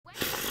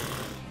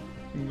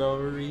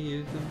No, he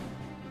isn't.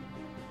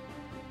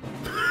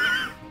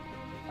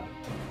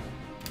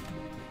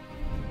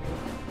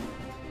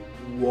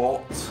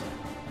 What?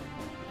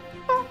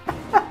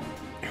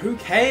 Who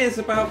cares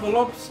about the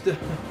lobster?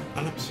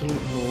 An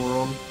absolute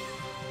moron.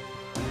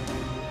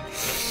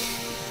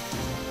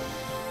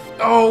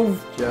 Oh!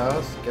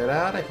 Just get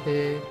out of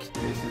here.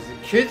 This is a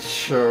kid's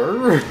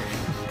show.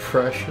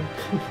 Impression.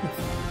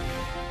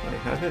 I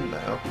have it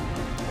now.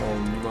 Oh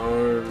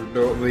no,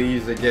 not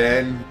these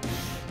again.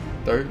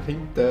 Don't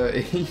think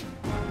dirty.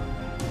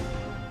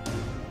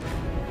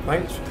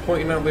 Thanks for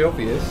pointing out the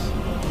obvious.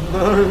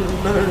 No,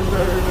 no, no,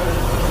 no.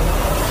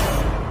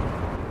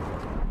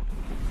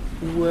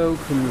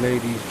 Welcome,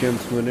 ladies,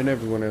 gentlemen, and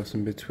everyone else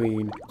in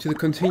between, to the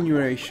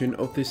continuation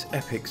of this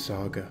epic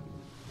saga.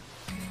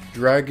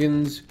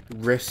 Dragons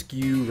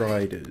Rescue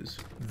Riders.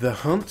 The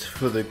Hunt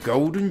for the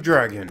Golden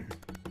Dragon.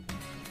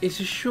 It's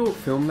a short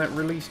film that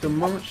released on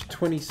March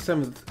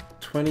 27th,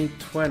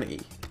 2020.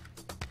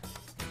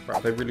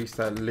 Right, they released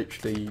that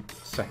literally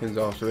seconds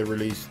after they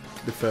released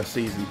the first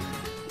season.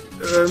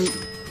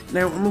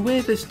 Now, I'm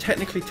aware this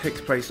technically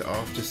takes place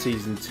after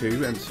season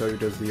 2, and so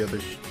does the other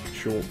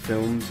short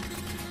films.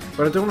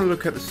 But I don't want to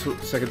look at the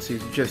second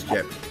season just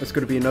yet. It's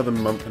going to be another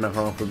month and a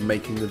half of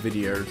making the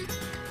video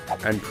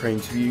and praying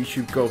to the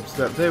YouTube gods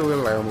that they will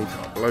allow me to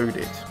upload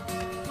it.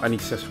 I need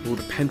to set up all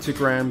the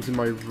pentagrams in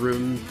my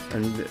room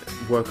and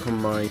work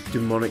on my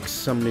demonic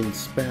summoning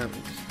spells.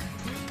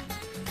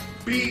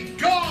 Be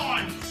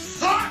gone,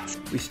 sucks!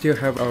 We still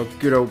have our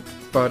good old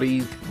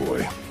buddies,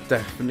 boy,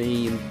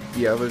 Daphne and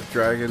the other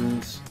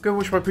dragons. Go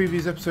watch my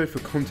previous episode for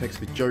context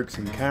for jokes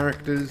and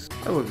characters.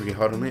 I worked really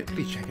hard on it,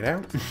 please check it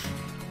out.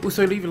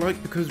 Also leave a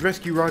like because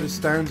Rescue Rider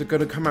stands are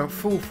going to come out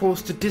full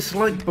force to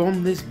dislike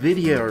bomb this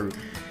video.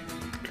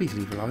 Please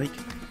leave a like.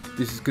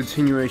 This is a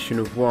continuation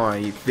of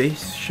why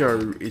this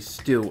show is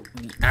still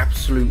the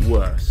absolute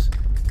worst.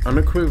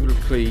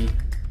 Unequivocally,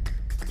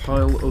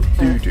 pile of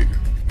doo-doo.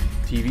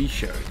 TV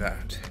show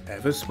that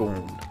ever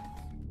spawned.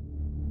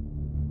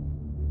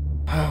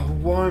 Oh,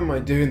 why am I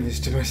doing this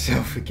to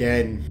myself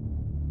again?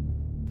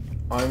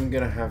 I'm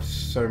gonna have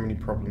so many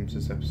problems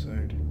this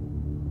episode.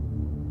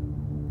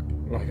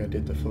 Like I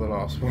did for the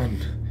last one.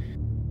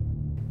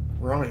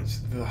 Right,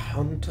 the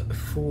hunt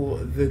for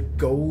the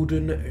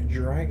golden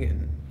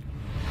dragon.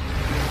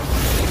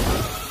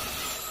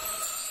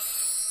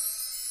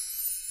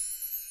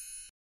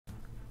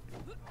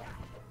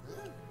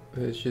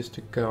 There's just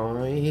a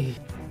guy.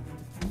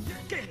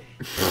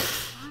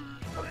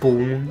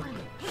 Boom.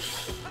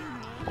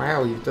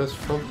 Wow, he does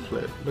front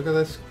flip. Look at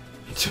this.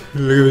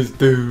 Look at this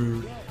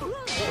dude.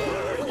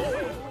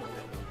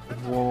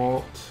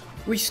 What?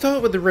 We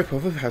start with the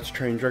rip-off of How to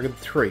Train Dragon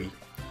 3.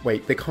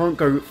 Wait, they can't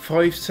go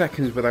 5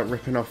 seconds without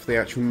ripping off the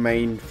actual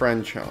main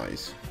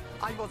franchise.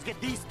 I will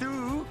get these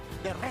two,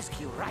 the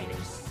Rescue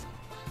Riders.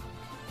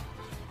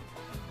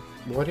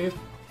 Why do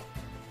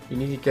you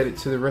need to get it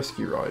to the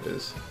Rescue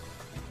Riders?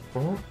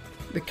 What?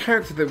 The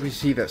character that we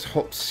see that's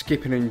hop,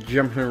 skipping and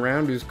jumping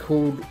around is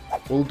called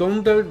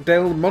Uldondo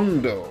del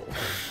Mundo.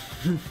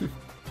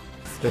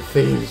 The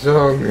theme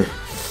song.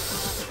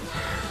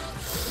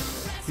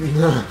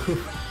 No.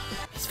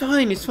 It's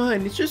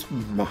fine, it's just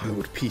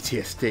mild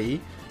PTSD.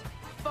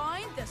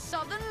 Find the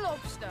southern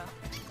lobster.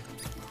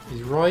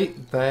 He's right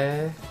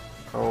there.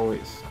 Oh,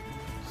 it's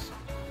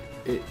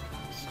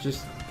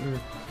just...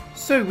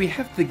 So we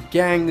have the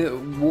gang that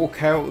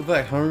walk out of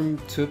their home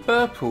to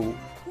Burple.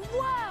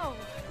 Wow,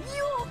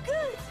 you're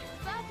good.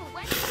 Burple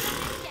went to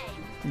the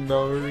game.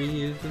 No,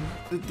 he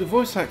isn't. The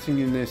voice acting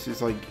in this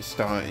is like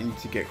starting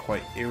to get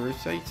quite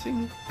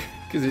irritating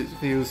because it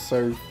feels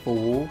so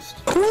forced.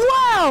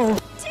 Wow!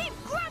 Team,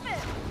 grab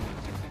it!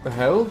 The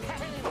hell?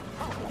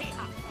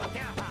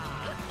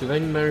 Do they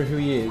know who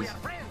he is?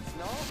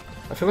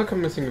 I feel like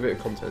I'm missing a bit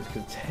of context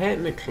because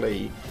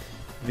technically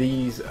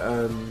these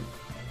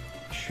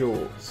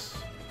shorts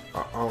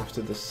are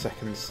after the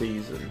second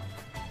season,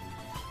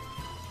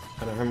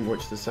 and I haven't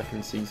watched the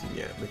second season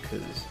yet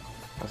because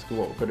that's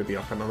going to be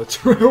like another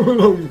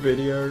 2-hour-long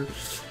video,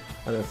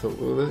 and I thought,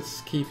 well,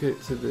 let's keep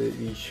it to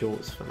these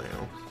shorts for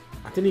now.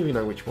 I didn't even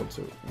know which one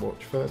to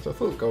watch first. I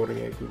thought Golden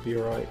Egg would be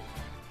alright.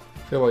 I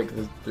feel like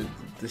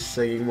the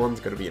singing one's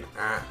going to be an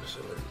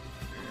absolute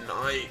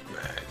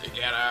nightmare to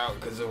get out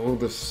because of all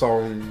the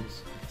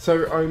songs.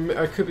 So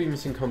I could be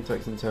missing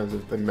context in terms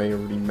of they may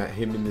already met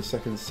him in the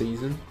second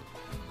season.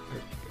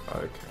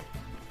 Okay.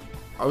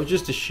 I would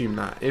just assume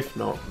that. If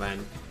not,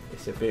 then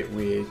it's a bit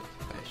weird.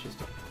 It's just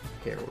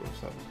here all of a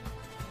sudden.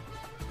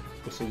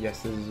 Also,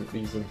 yes,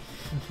 these are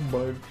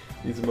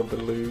my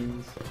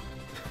balloons.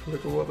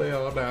 Look at what they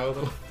are now.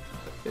 They're like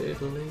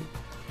Italy.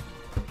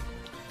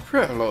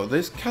 Throughout a lot of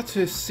this,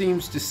 Cutter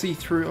seems to see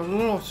through a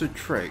lot of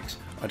tricks.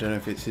 I don't know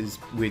if it's his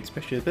weird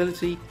special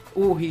ability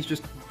or he's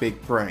just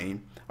big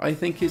brain. I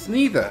think it's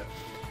neither.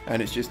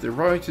 And it's just the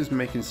writers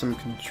making some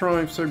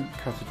contrived so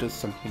Cutter does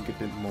something a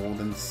bit more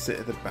than sit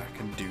at the back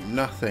and do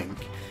nothing.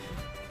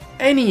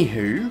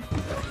 Anywho...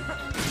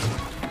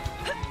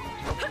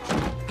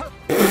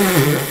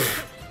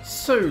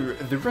 So,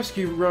 the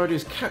rescue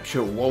riders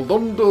capture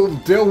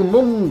Waldondo del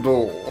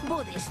Mundo.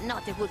 But it's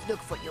not a good look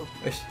for you.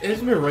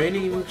 Is Morena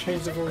even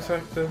changed the voice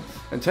actor?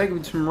 And take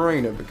him to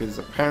Morena because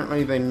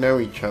apparently they know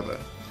each other.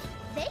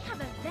 They have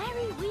a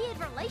very weird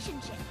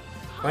relationship.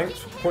 Thanks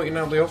for pointing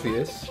out the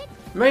obvious.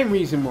 The main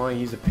reason why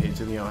he's appeared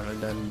to the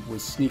island and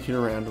was sneaking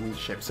around on the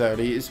ships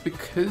early is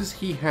because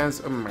he has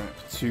a map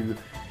to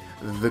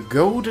the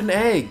Golden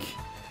Egg,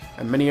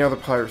 and many other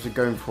pirates are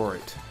going for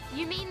it.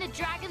 You mean the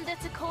dragon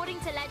that, according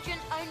to legend,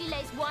 only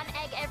lays one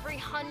egg every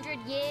 100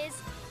 years?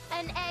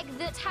 An egg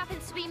that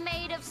happens to be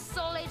made of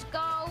solid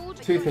gold?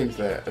 Two things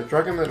there. A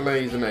dragon that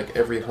lays an egg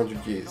every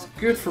 100 years.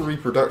 Good for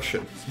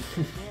reproduction.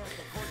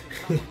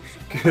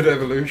 Good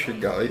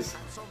evolution, guys.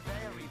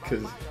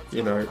 Because,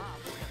 you know,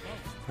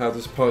 how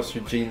does pass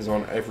your genes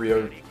on every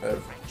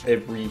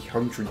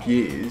 100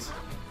 years?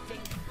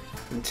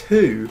 And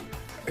two,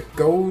 a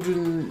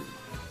golden...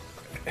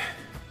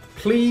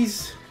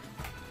 Please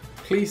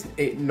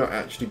it not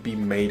actually be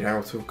made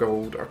out of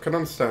gold. I can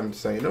understand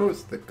saying, oh,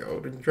 it's the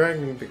golden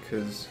dragon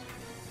because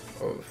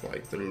of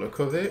like the look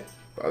of it.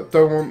 But I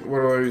don't want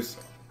one of those,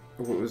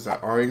 what was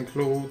that, Iron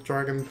Claw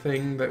dragon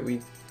thing that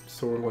we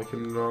saw like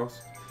in the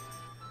last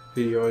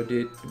video I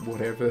did,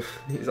 whatever.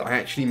 Is it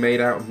actually made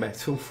out of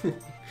metal?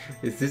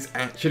 Is this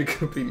actually going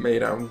to be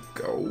made out of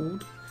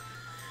gold?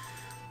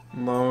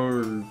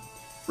 No.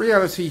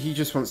 Reality, he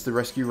just wants the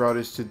rescue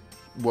riders to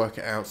work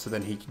it out so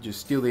then he can just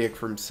steal the egg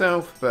for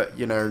himself, but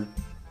you know,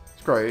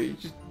 it's great.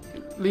 Just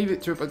leave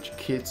it to a bunch of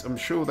kids. I'm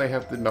sure they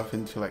have enough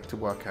intellect to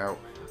work out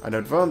an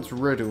advanced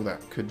riddle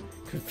that could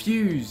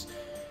confuse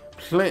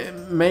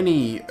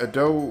many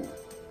adult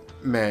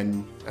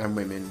men and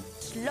women.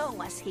 As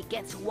long as he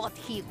gets what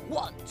he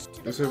wants.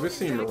 So we're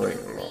seeing the rain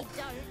a lot,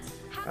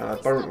 and I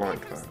don't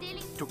like that.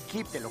 To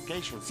keep the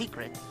location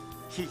secret,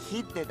 he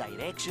hid the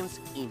directions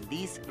in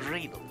this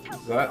riddle.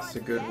 That's a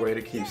good way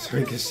to keep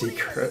something a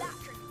secret.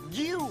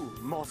 You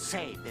must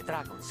save the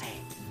dragon's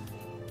egg.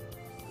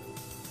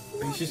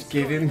 He's just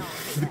giving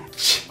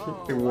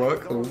the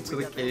work all to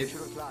the kids.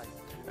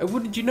 And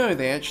what did you know?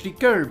 They actually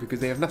go because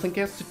they have nothing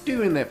else to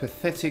do in their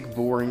pathetic,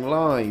 boring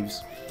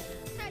lives.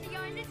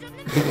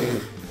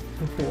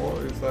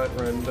 What is that,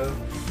 render?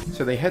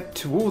 So they head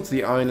towards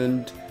the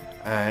island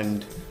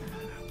and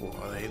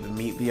they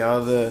meet the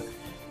other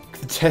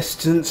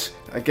contestants.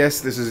 I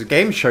guess this is a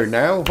game show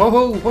now.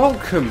 Oh,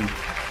 welcome!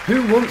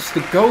 Who wants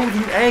the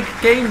Golden Egg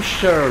game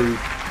show?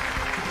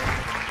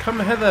 Come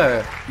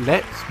hither.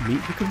 Let's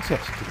meet the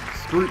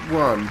contestants. Group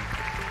 1,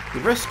 the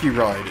Rescue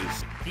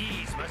Riders.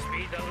 These must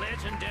be the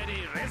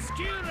legendary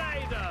Rescue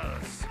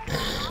Riders.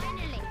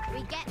 Finally,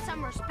 we get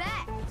some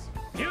respect.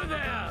 You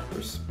there.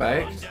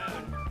 Respect.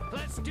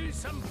 Let's do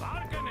some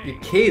bargaining. Your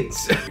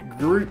kids.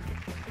 Group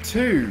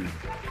 2,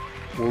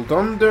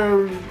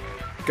 Waldondo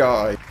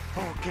Guy.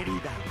 Oh,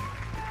 querida,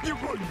 you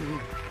got me.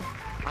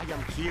 I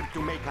am here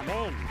to make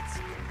amends,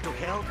 to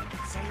help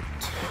save.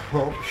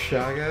 Top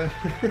Shagger.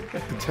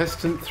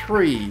 Contestant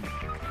 3,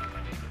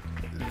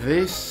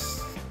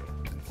 this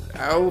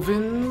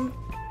Alvin,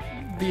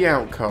 the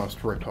Outcast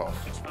ripoff.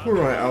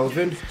 Alright,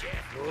 Alvin.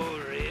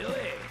 Oh,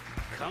 really?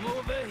 Come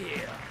over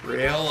here.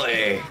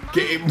 Really?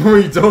 Get in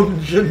my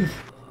dungeon.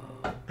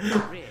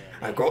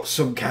 I got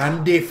some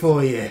candy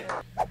for you.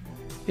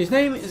 His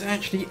name is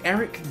actually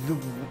Eric the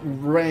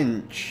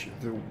Wrench.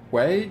 The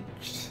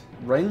Wedge?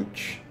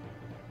 Wrench?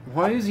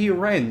 Why is he a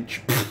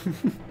wrench?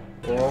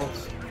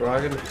 What?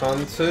 Dragon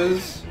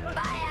Hunters?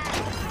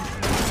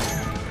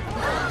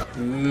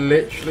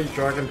 Literally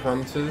Dragon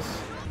Hunters.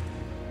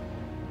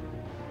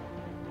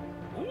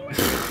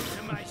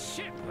 To my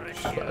ship,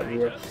 Rescue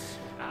Everywhere. Riders.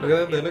 Look at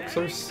them, they look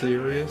so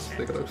serious.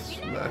 They're gonna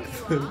smack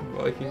the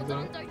Vikings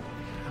up.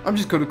 I'm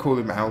just gonna call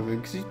him Alvin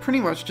because he's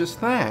pretty much just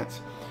that.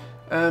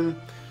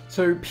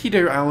 So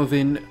Pedo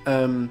Alvin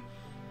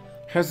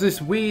has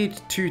this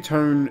weird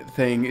two-tone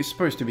thing. It's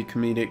supposed to be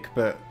comedic,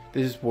 but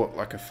this is what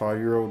like a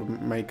 5-year-old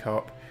would make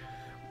up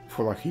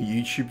for like a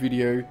YouTube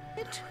video.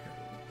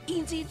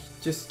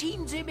 Just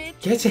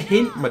get a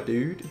hint, my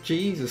dude.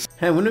 Jesus.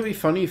 Hey, wouldn't it be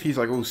funny if he's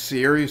like all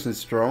serious and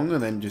strong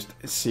and then just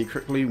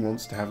secretly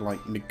wants to have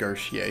like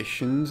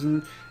negotiations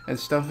and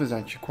stuff, is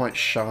actually quite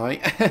shy?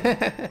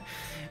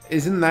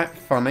 Isn't that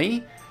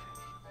funny?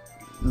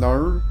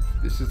 No,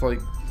 this is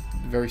like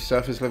very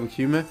surface level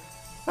humour.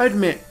 I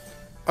admit,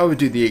 I would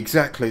do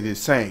exactly the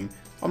same.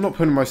 I'm not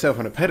putting myself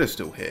on a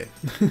pedestal here.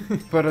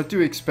 But I do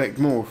expect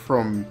more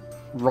from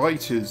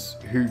writers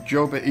whose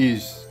job it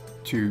is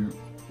to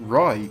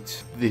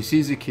write. This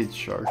is a kids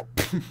show.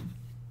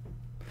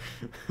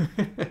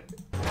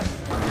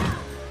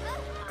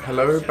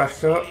 Hello,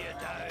 backup,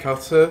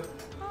 Cutter,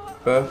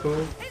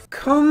 Burple.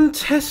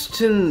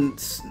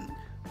 Contestants,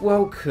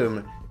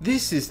 welcome.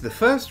 This is the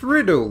first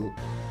riddle.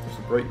 It's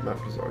a great map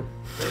design.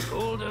 The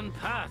golden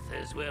path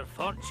is where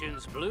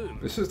fortunes bloom.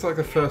 This is like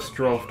the first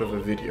draft of a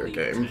video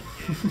game.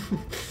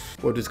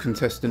 What does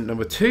contestant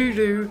number 2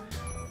 do?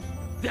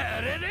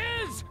 There it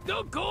is!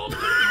 The golden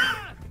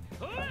path!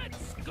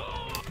 Let's go!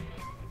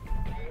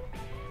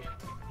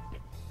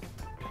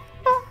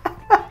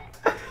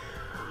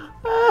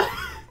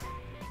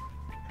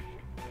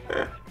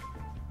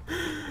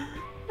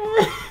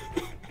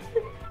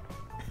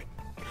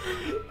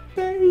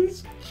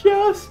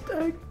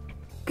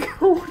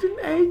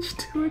 edge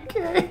to a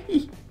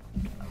cave.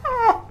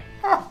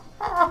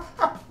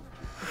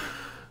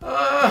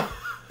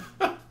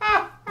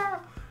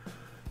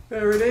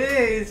 There it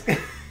is.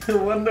 I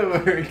wonder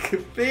where it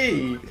could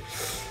be.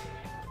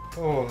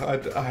 Oh,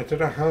 I don't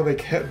know how they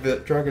kept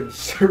that dragon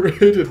so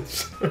hidden.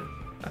 So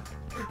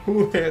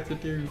all they had to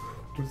do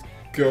was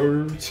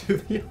go to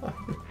the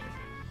island.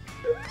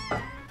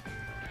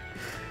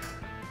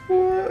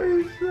 What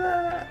is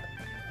that?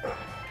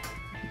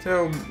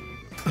 Tell me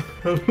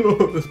a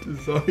lot of the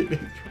design is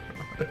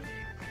right.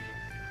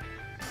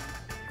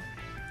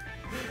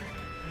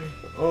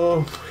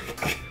 Oh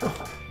my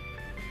god.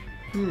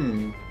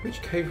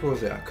 Which cave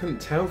was it? I couldn't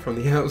tell from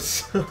the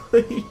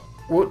outside.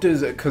 What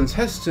does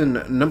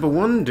contestant number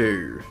 1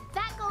 do?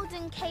 That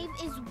golden cave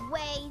is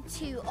way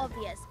too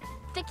obvious.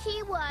 The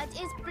key word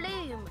is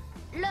bloom.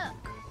 Look.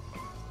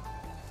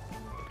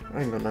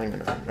 Hang on.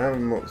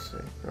 I'm not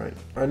saying, right.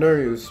 I know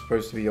it was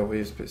supposed to be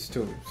obvious, but it's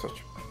still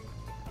such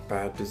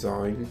bad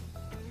design.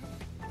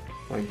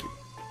 Like,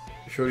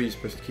 surely you're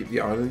supposed to keep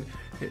the island.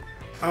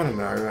 I don't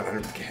know, I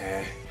don't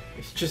care.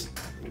 It's just...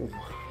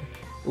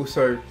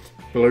 Also,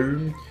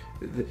 bloom.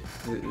 The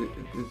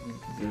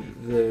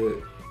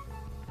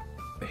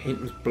hint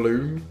was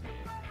bloom.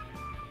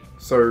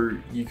 So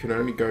you can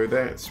only go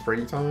there at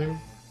springtime.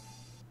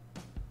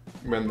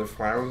 When the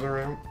flowers are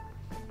out.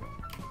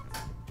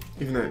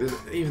 Even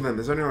then,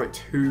 there's only like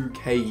 2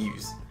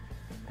 caves.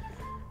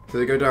 So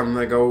they go down,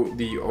 they go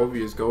the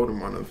obvious golden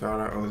one and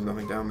found out, oh, there's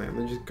nothing down there, and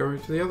then just go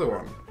to the other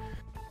one.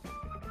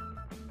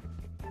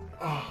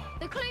 Oh.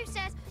 The clue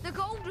says the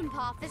golden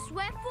path is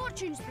where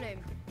fortunes bloom.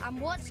 And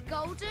what's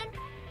golden?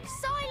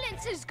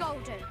 Silence is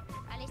golden.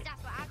 At least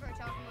that's what Agro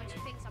tells me when she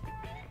thinks something.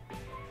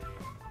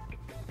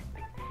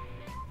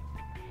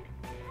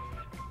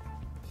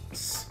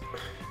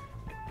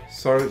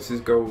 Silence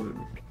is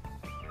golden.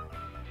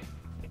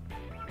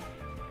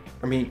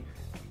 I mean,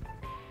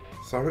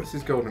 silence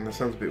is golden, that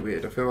sounds a bit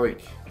weird. I feel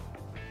like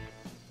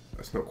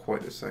that's not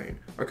quite the same.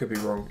 I could be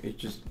wrong, it's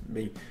just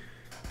me.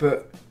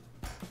 But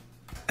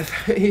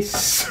that is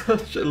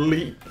such a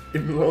leap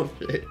in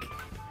logic.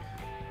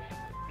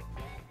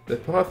 The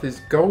path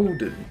is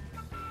golden,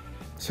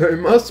 so it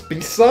must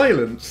be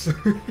silence.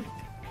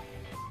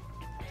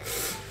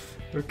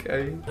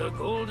 Okay. The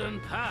golden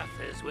path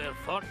is where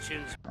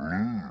fortunes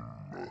bloom.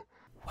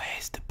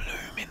 Where's the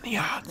bloom in the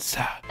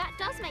answer? That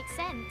does make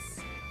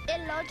sense.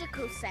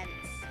 Illogical sense.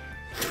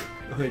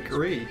 I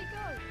agree.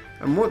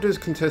 And what does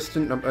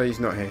contestant number... Oh, he's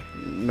not here.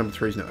 Number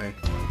 3's not here.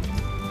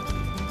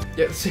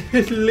 Yeah, it's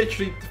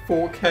literally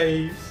 4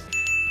 caves.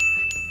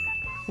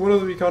 One of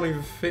them you can't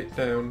even fit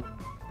down.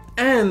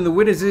 And the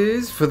winners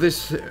is, for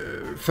this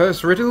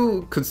first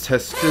riddle,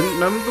 contestant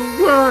number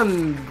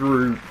 1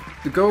 group.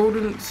 The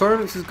golden...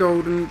 Silence is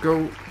golden.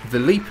 The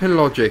leap in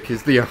logic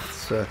is the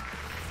answer.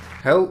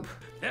 Help.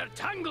 They're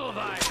tangle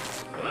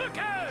vines. Look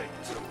out!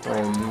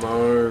 Oh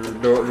no,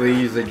 not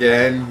these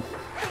again.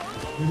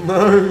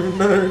 No.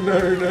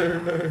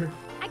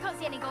 I can't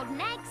see any golden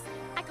eggs.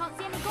 I can't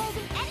see any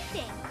golden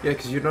anything. Yeah,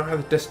 because you don't have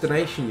a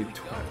destination, you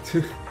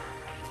twat.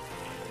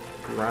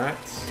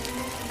 Rats.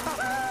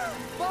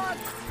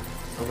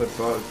 Other bugs.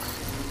 I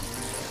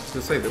was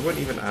gonna say, they weren't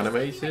even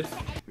animated.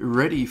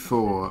 Ready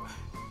for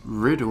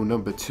riddle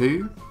number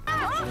 2?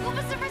 What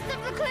was the rest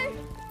of the clue?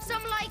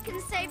 Some light can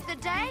save the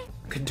day.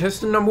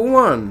 Contestant number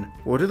 1,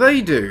 what do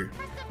they do?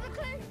 Rest of the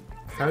clue.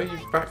 How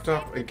you backed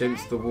up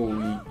against the wall?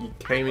 You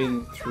came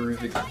in through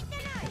the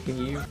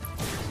cave.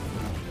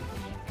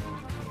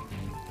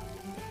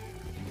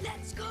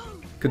 Let's go.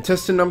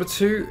 Contestant number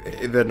 2,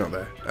 they're not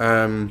there.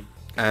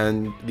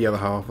 And the other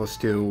half are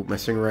still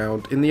messing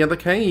around in the other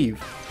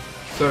cave.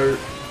 So,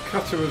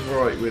 Cutter was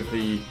right with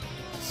the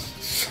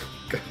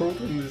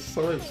golden is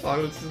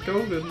silence is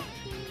golden.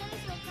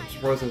 I'm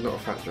surprised there's not a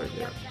fat joke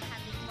yet.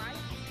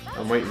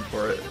 I'm waiting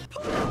for it.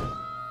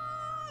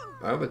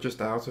 Oh, they're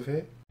just out of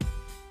here.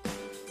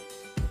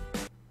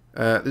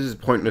 This is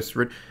pointless.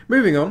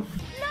 Moving on.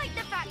 Like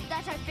the fact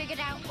that I figured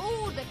out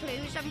all the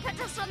clues and put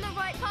us on the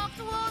right path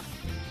towards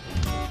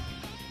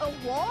a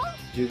wall?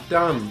 You're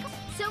done.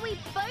 So we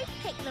both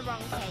picked the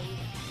wrong cave.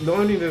 Not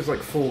only there's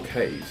like 4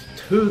 caves,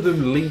 2 of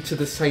them lead to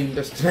the same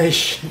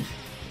destination.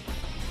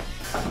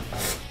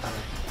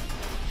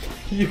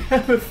 You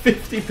have a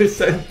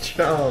 50%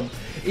 chance.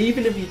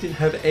 Even if you didn't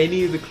have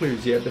any of the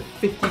clues, you had a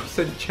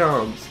 50%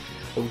 chance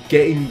of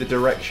getting the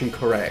direction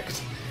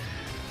correct.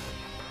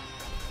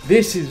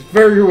 This is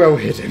very well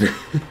hidden.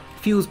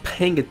 If you was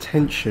paying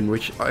attention,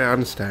 which I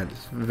understand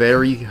is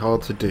very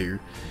hard to do,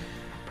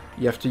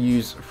 you have to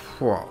use,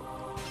 what,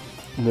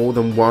 more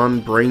than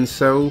 1 brain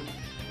cell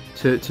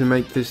to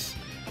make this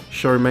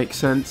show make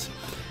sense.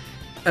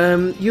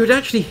 You would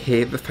actually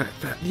hear the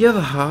fact that the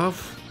other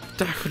half,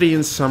 Daphne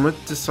and Summer,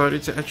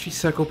 decided to actually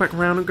circle back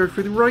around and go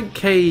through the right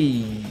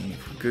cave,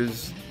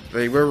 because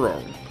they were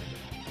wrong.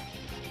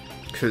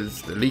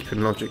 Because the leap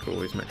in logic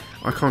always made...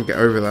 I can't get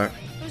over that.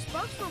 Those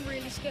bugs were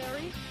really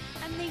scary,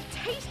 and they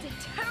tasted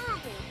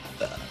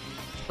terrible.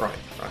 Right.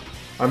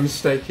 I'm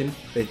mistaken.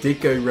 They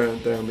did go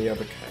round down the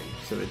other cave,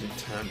 so they did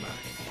turn back.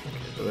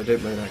 But they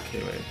didn't make that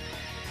clear.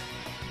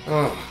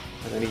 Oh,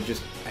 and then he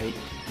just ate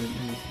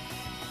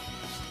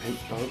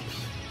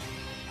bugs.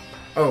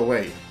 Oh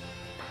wait,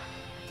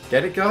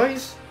 get it,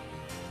 guys?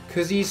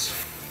 Cause he's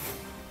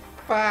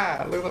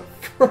fat. Look at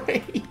that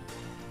brain.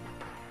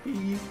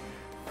 He's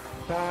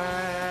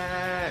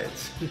fat.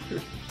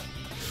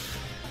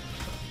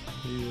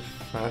 He's a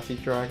fatty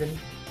dragon,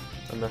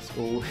 and that's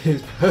all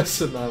his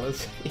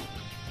personality.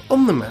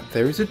 On the map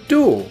there is a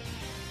door.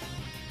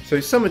 So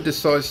someone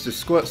decides to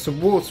squirt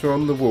some water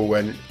on the wall,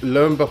 and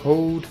lo and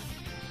behold,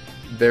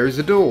 there is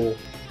a door.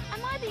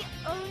 Am I the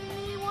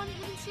only one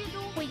who can see a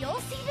door? We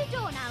all see the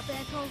door now,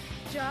 Burple.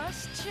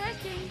 Just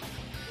checking.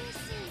 This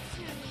seems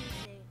too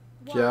easy.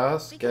 Why?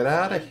 Just get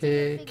out of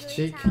here.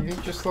 Can you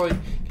just like,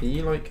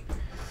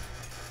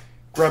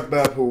 grab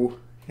Burple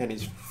and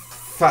his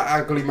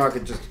fat ugly mug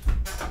and just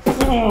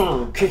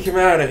kick him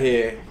out of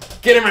here.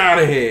 Get him out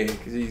of here,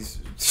 because he's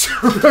so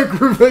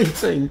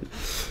aggravating.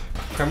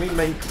 Can we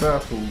make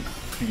Burple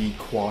be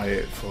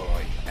quiet for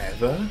like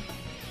ever?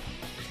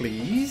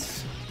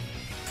 Please?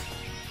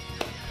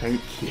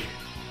 Thank you.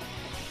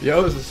 The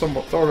others are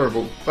somewhat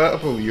tolerable.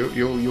 Burple, you're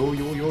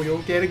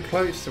getting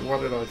close to, what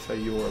did I say?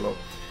 You're a lot.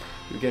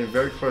 You're getting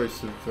very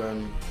close of I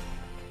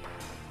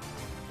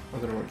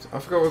don't know what I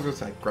forgot what I was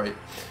gonna say. Great.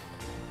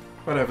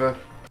 Whatever.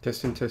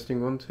 Testing,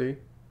 1, 2.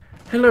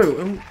 Hello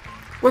and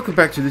welcome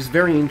back to this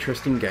very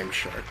interesting game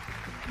show.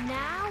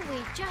 Now we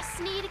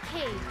just need a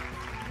key.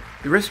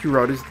 The rescue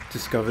riders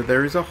discover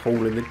there is a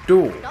hole in the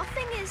door.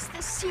 Nothing is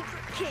the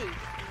secret key.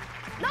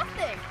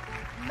 Nothing.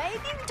 Maybe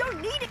we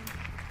don't need it.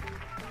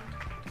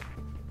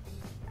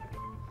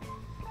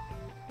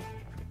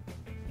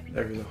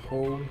 There is a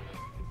hole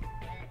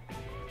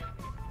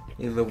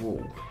in the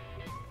wall.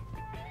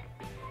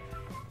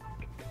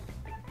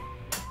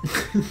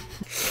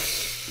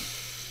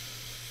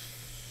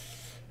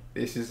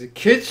 This is a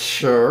kids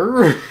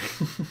show.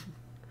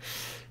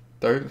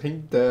 Don't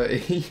think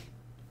dirty.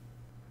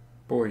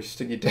 Boy,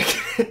 stick your dick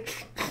in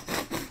it.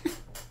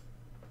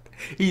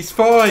 He's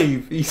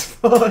 5. He's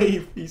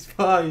 5. He's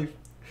 5.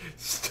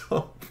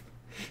 Stop.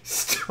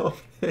 Stop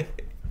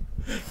it.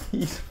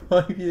 He's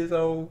 5 years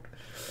old.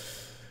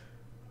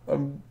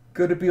 I'm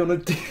gonna be on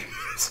a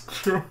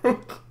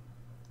stroke.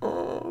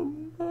 Oh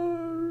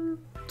no.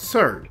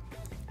 So,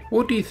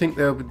 what do you think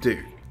they'll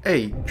do?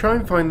 A. Try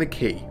and find the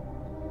key.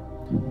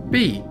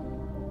 B.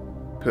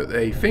 Put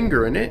a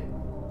finger in it.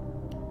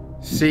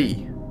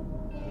 C.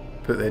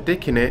 Put their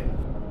dick in it.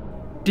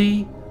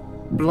 D.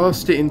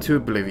 Blast it into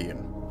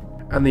oblivion.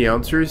 And the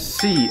answer is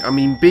C. I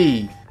mean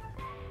B.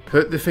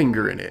 Put the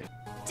finger in it.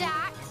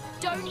 Dak,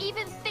 don't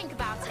even think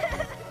about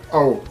it.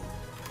 Oh,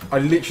 I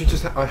literally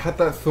just I had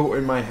that thought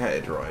in my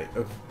head, right,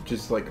 of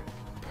just like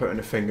putting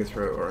a finger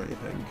through it or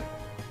anything,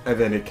 and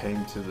then it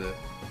came to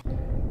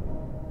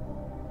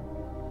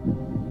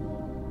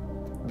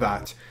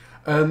that.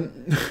 I'm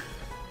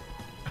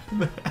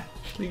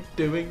actually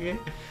doing it.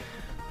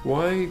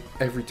 Why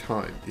every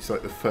time it's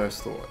like the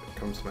first thought that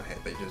comes to my head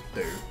they just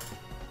do?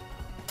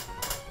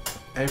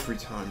 Every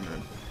time,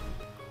 man.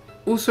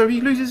 Also, he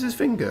loses his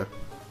finger.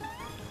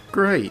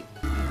 Great.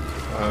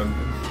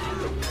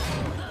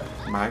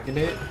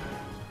 Magnet?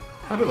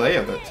 How do they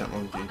have that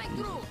technology?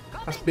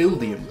 That's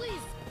Buildium.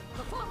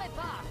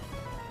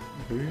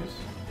 Who's?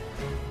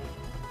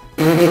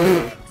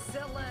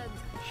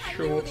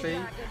 Shorty.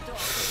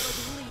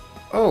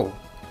 Oh,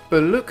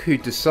 but look who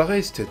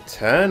decides to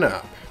turn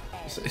up.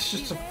 It's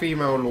just a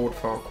female Lord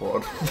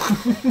Farquaad.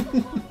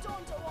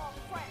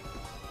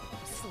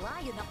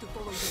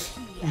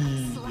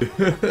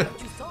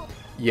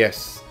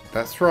 Yes,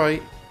 that's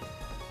right.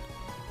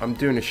 I'm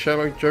doing a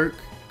shallow joke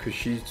because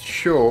she's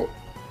short,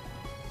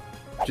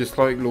 just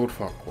like Lord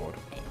Farquaad.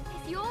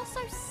 If you're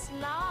so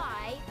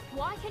sly,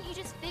 why can't you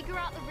just figure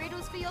out the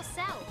riddles for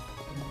yourself?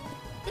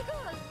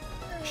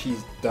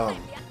 She's dumb,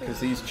 because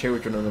these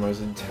children are the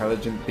most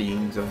intelligent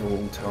beings of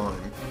all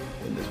time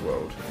in this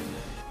world.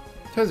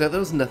 Turns out there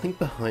was nothing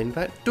behind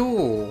that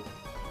door.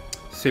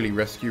 Silly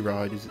rescue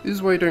riders. This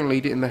is why you don't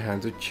leave it in the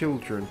hands of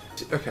children.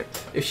 Okay,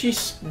 if she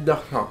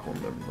snuck up on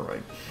them,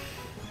 right,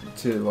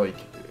 to like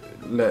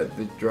let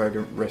the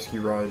dragon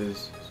rescue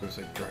riders, so I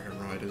say dragon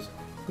riders.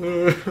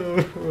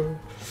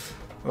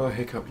 Oh,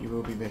 hiccup, you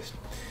will be missed.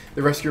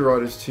 The rescue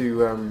riders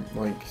to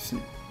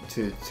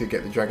to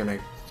get the dragon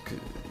egg.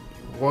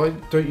 Why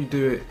don't you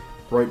do it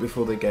right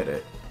before they get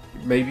it?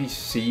 Maybe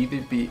see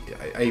they'd be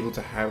able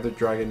to have the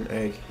dragon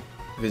egg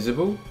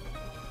visible,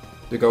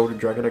 the golden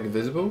dragon egg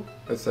visible,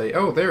 and say,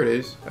 oh, there it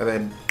is, and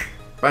then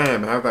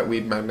bam, have that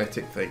weird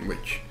magnetic thing,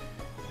 which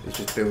is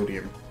just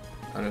Buildium,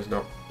 and it's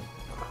not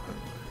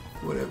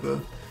whatever.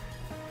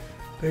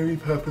 They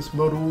repurpose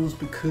models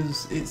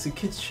because it's a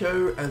kids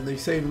show and they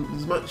save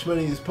as much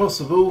money as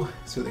possible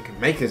so they can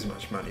make as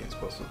much money as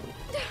possible.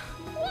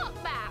 What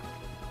map?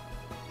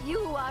 You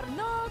are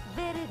not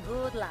very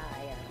good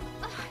liar.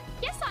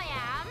 Yes, I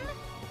am.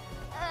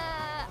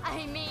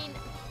 I mean,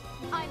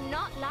 I'm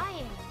not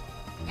lying.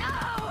 No!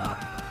 I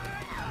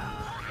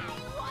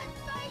want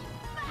my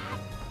map!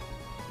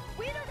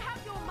 We don't have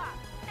your map.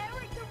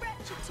 Eric the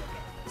Wretched took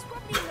it. It's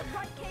probably in the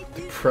right cave.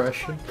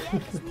 Depression.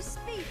 As we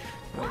speak.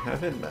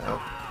 have it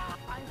now.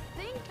 I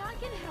think I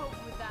can help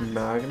with that.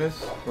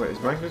 Magnus? Wait, is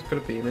Magnus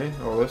gonna be in here?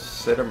 Oh, that's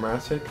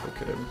cinematic.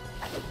 Look at him.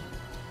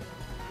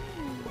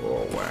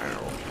 Oh, wow.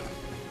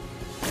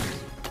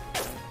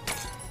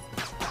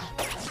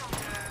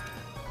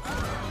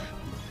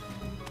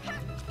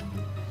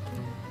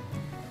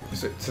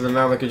 So then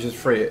now they can just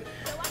free it.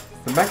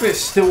 The magnet's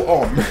still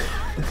on.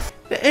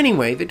 But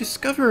anyway, they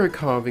discover a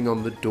carving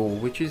on the door,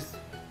 which is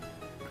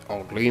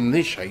oddly in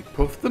the shape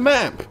of the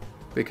map.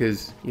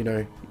 Because, you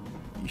know,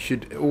 you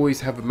should always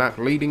have a map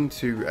leading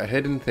to a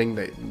hidden thing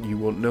that you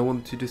want no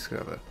one to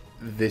discover.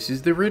 This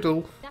is the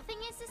riddle. Nothing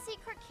is the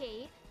secret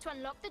key to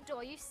unlock the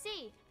door you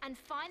see and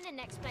find the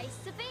next place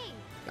to be.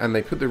 And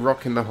they put the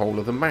rock in the hole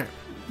of the map.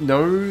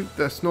 No,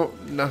 that's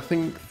not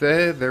nothing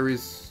there. There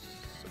is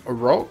a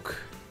rock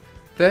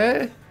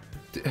there.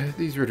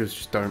 These riddles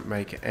just don't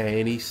make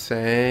any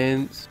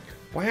sense.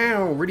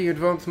 Wow, really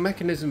advanced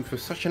mechanism for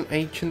such an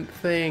ancient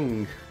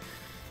thing.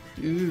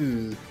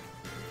 Ooh.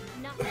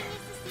 Nothing is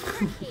the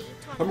secret key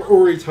to I'm unlock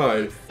already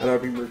tired, and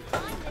I've been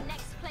find the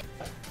next place.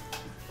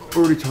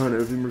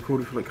 I've been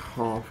recording for like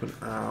half an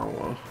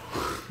hour.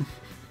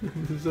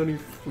 It's only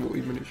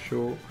 40 minutes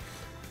short.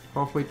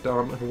 Halfway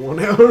done and 1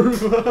 hour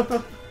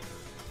over.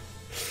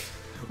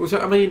 Also,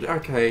 I mean,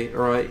 okay,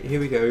 alright, here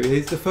we go.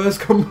 Here's the first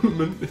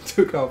compliment. It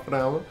took half an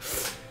hour.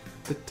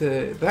 But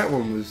that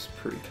one was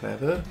pretty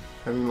clever.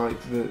 I mean, like,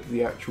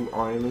 the actual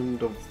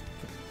island of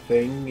the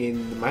thing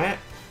in the map.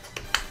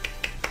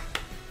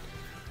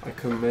 I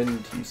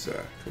commend you,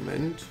 sir.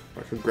 Commend?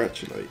 I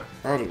congratulate.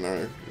 I don't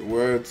know. The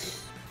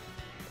words.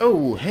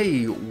 Oh,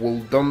 hey,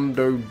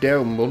 Waldondo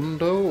del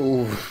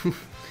Mundo.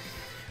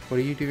 What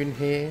are you doing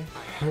here?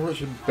 How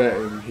much I'm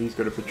betting he's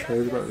going to betray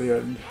them at the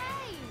end?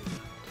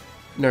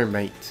 No,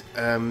 mate.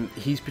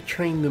 He's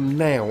betraying them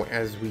now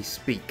as we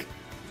speak.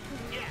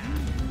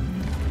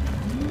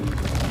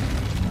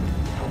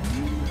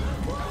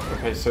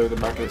 Okay, so the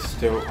magnet's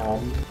still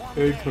on.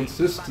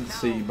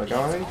 Inconsistency, my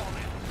guy.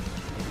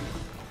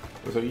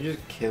 So you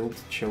just killed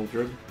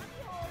children.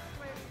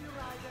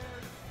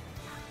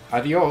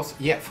 Adios,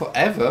 yet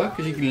forever?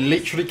 Because you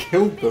literally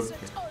killed them.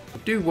 I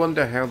do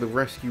wonder how the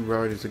rescue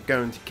riders are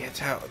going to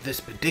get out of this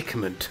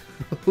predicament.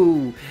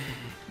 Ooh,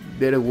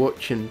 better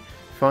watch and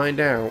find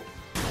out.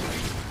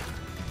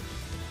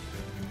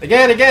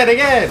 Again!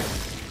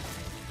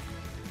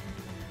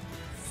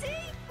 See?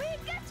 We're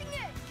getting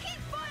it! Keep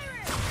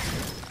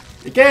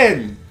firing!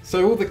 Again!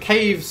 So all the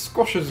cave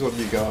squashes on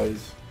you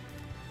guys.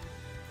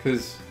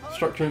 Because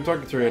structure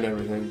integrity and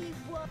everything.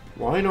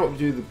 Why not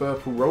do the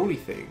Burple rolly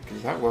thing?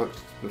 Because that worked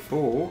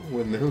before,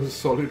 when there was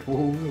solid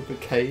walls of the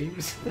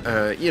caves.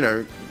 You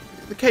know,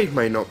 the cave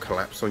may not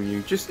collapse on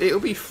you, just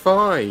it'll be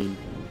fine.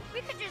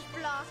 We could just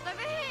blast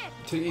over here!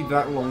 It took you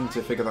that long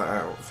to figure that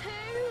out.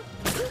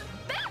 Two...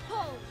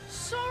 Burple!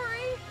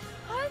 Sorry!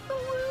 I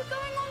thought we were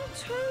going on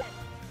two!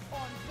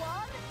 On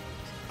one...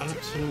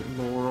 Absolute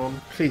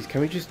moron. Please, can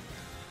we just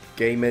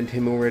game end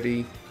him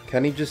already?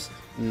 Can he just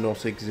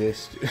not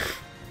exist?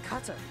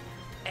 Cutter,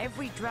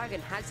 every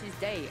dragon has his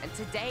day, and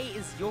today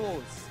is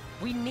yours.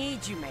 We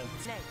need you, mate.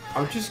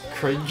 I'm just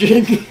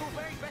cringing. We're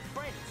very best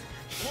friends.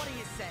 What do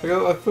you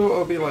say? I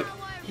thought I'd be like,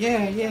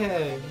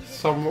 yeah,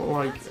 somewhat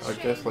like, I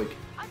guess like,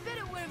 I bet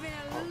it would have been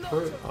a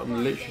lot...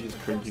 I'm literally just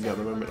cringing at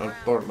the moment. I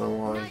don't know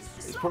why.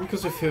 It's probably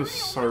because it feels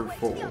so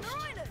forced.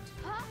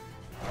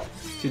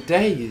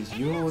 Today is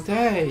your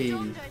day.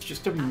 It's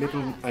just a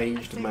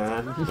middle-aged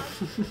man.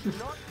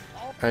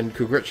 And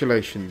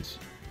congratulations,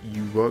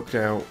 you worked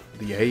out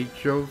the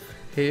age of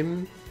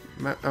him?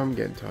 I'm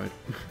getting tired.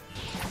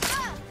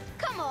 Ah,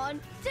 come on!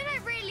 Did I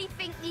really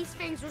think these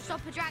things will stop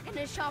a dragon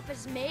as sharp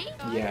as me?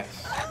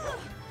 Yes.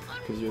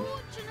 Because you're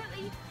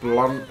Unfortunately...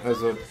 blunt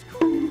as a...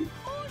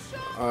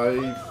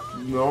 I'm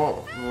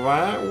not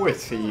that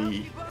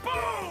witty.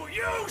 Boo!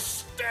 You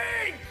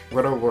stink!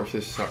 When I watch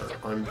this show,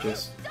 I'm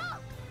just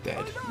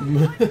dead.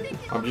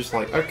 I'm just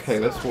like, okay,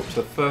 let's watch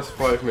the first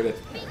 5 minutes.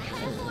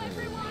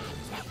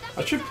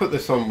 I should put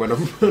this on when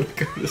I'm gonna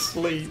go to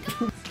sleep.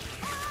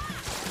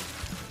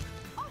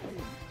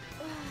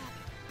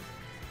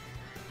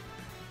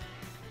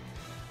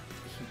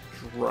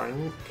 He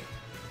drank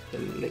the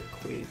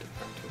liquid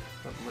out of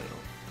her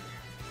mouth.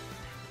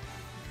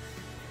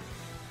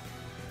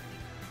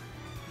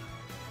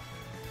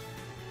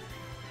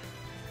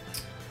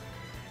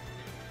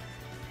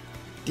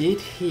 Did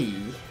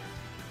he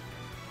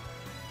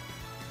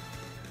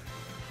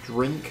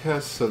drink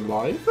her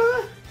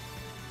saliva?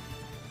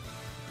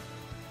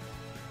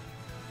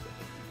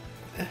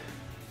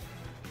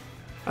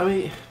 I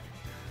mean,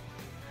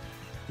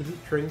 is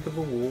it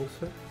drinkable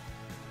water?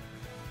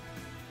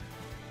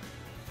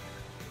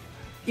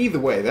 Either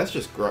way, that's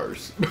just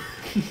gross.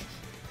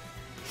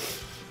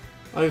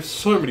 I have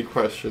so many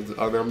questions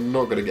and I'm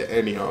not going to get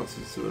any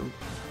answers to them.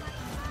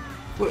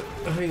 But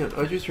hang on,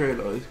 I just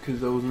realised,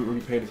 because I wasn't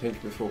really paying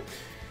attention before.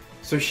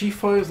 So she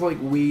fires like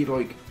weird,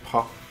 like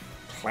puff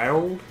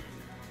cloud,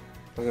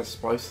 like a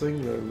spice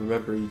thing. I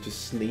remember he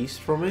just sneezed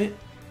from it.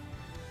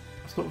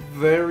 It's not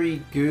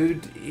very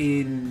good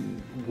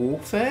in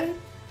warfare.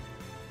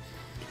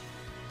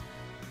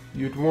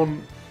 You'd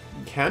want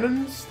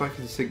cannons that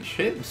can sink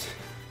ships.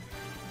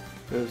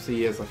 Obviously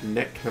he has like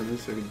net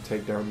cannons so he can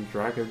take down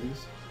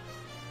dragons.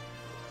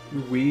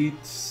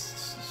 Weeds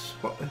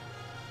spot.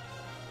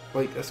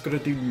 Like that's gonna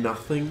do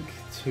nothing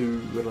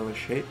to another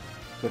ship.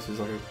 This is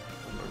like a, I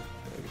don't know,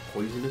 like a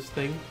poisonous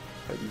thing.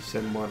 Like you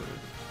send one and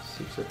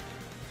seems to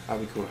how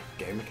we call it a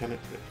game mechanic.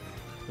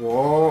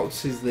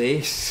 What is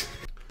this?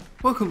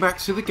 Welcome back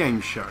to the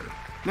game show.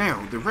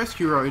 Now, the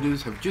rescue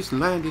riders have just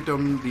landed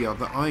on the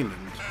other island.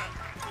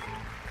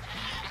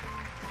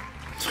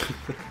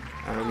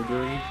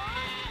 Andrew.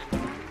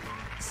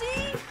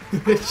 See?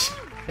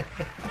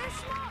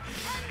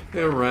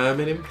 They're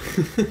ramming him.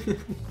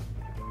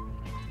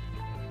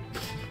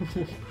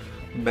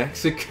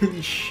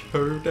 Mexican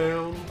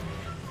showdown.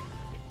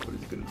 What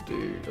is he gonna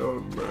do? Oh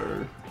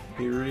no.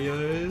 Here he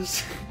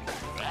is.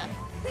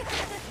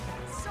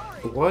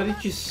 Why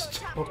did you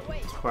stop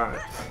it,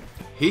 twat?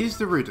 Here's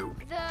the riddle.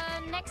 The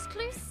next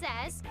clue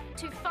says,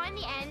 to find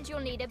the end you'll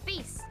need a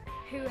beast.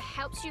 Who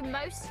helps you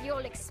most you'll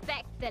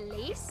expect the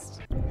least.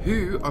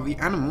 Who are the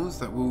animals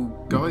that will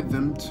guide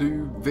them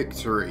to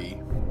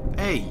victory?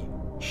 A.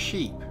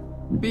 Sheep.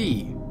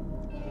 B.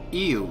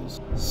 Eels.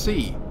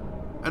 C.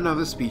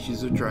 Another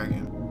species of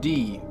dragon.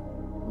 D.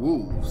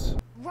 Wolves.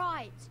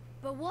 Right,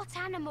 but what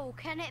animal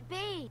can it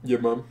be? Your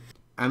mum.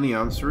 And the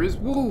answer is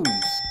wolves.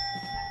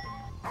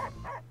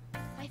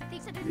 I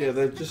think so. Yeah,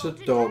 they're just a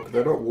dog.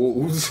 They're not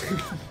wolves.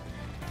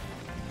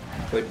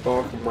 They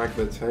bark and wag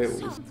their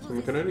tails.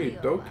 Something only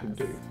a dog can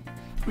do.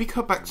 We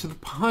cut back to the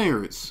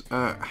pirates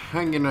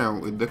hanging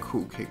out with the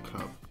Cool Kid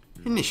Club.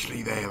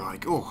 Initially they're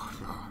like,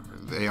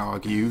 they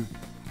argue,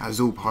 as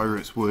all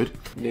pirates would.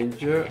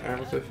 Ninja,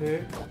 out of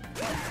here.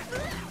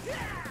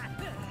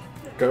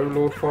 Go,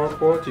 Lord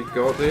Farquaad, you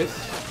got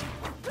this.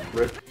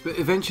 Rip. But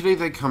eventually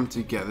they come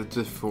together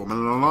to form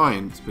an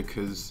alliance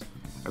because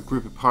a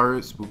group of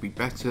pirates will be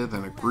better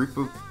than a group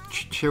of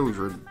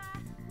children.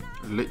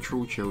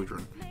 Literal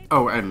children.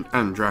 Oh,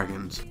 and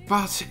dragons.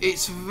 But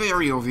it's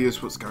very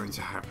obvious what's going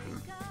to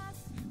happen.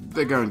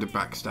 They're going to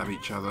backstab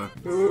each other.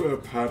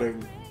 Oh,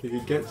 padding. You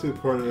can get to the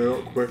point a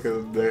lot quicker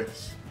than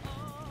this.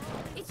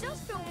 It does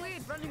feel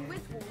weird running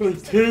with They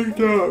wolves.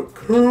 teamed up,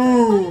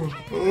 cool!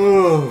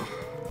 Oh.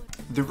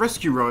 The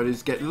rescue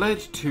riders get led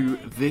to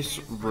this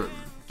room.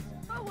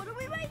 Oh, what are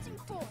we waiting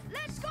for?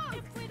 Let's go!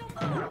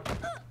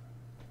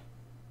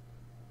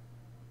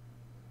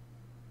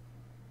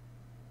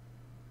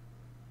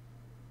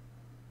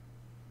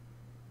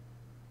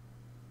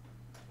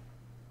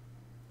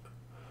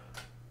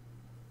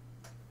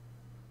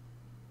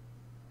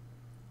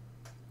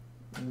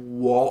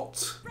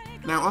 What?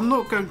 Now, I'm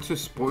not going to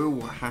spoil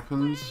what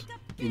happens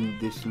in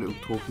this little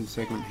talking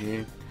segment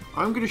here.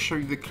 I'm going to show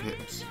you the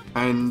clips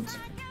and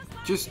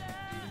just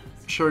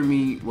show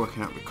me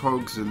working out the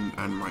cogs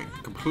and like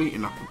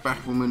completing up a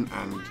bafflement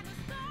and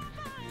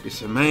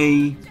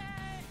dismay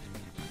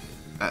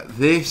at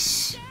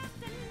this.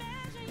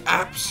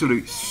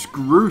 Absolute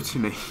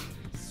scrutiny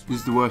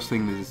is the worst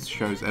thing that this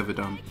show's ever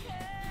done.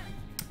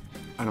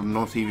 And I'm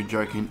not even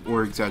joking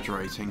or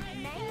exaggerating.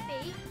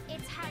 Maybe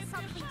it has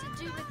something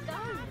to do with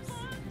those.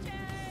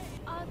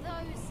 Are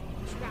those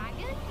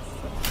dragons?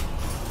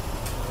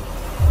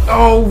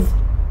 Oh!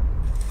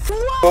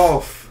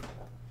 Off!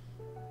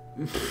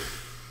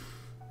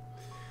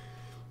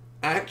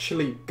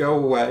 Actually, go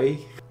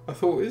away. I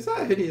thought, is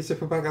that a hideous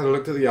zipperback? And I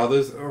looked at the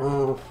others.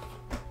 Oh.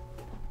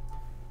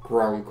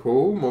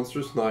 Gronkle,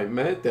 Monstrous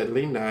Nightmare,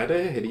 Deadly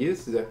Nada,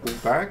 Hideous,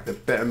 Zipperback. There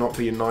better not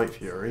be a Night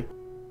Fury.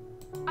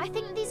 I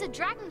think these are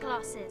dragon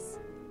classes.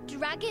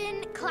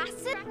 Dragon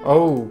classes?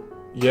 Oh,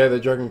 yeah, they're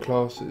dragon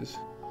classes.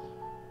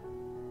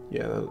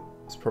 Yeah,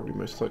 that's probably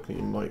most likely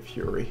a Night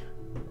Fury.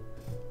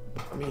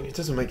 I mean, it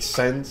doesn't make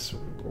sense.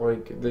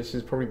 Like, this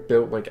is probably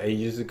built like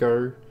ages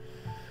ago.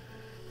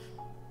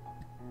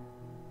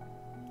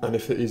 And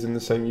if it is in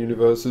the same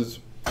universe as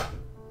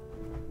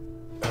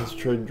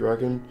Train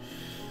Dragon,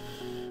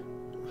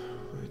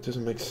 it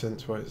doesn't make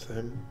sense why it's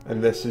them.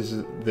 And this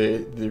is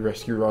the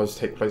rescue rides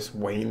take place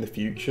way in the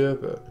future,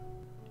 but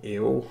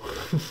ew.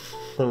 I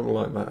don't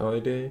like that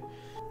idea.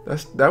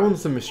 That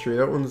one's the mystery.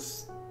 That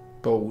one's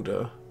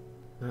bolder.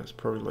 That's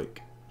probably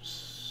like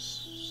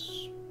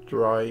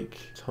Strike,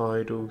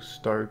 Tidal,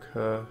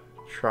 Stoker,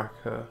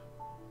 Tracker.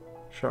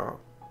 Shut up.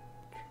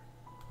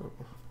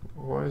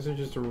 Why is it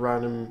just a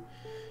random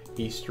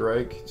Easter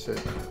egg? I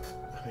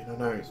mean, I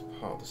know it's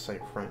part of the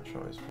same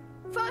franchise.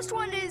 First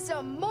one is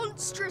a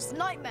monstrous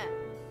nightmare.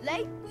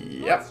 Lay?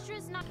 Yep.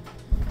 Monstrous night.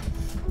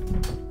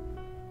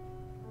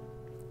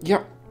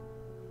 Yep.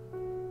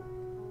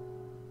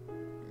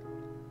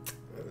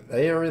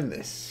 They are in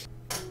this.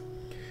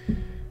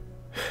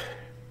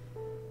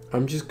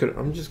 I'm just gonna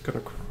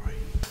cry.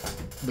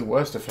 The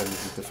worst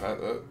offense is the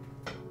fact that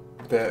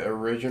their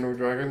original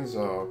dragons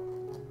are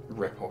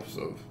rip-offs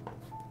of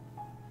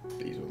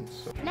these ones.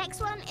 So.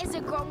 Next one is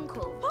a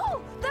Gronkle.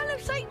 Oh, that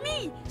looks like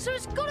me! So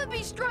it's gotta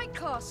be strike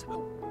class.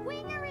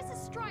 Winger is a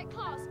strike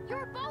class.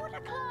 You're a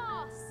boulder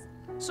class.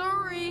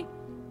 Sorry.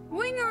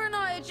 Winger and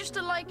I are just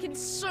alike in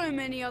so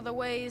many other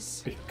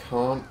ways. We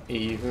can't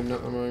even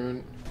at the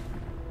moment.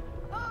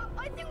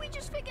 I think we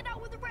just figured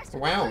out what the rest of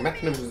Wow, the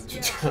mechanisms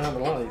to turn on the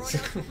lights.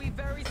 Be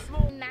very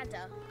small.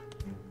 Nada.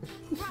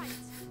 Right,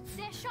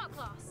 they're shot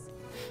glass.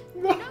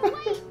 No, No,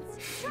 wait!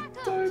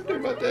 Tracker! don't do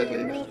my deadly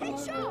Hey,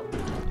 knife. shot!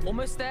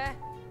 Almost there.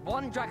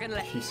 One dragon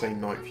left. She's saying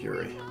Night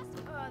Fury.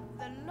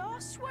 The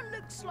last one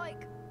looks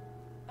like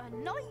a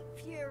night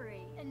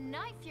fury. A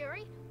night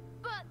fury?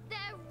 But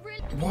they're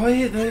really...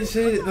 Why are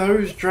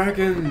those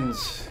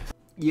dragons?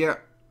 Yeah,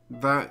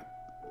 that.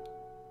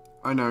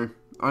 I know,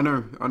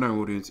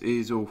 audience. It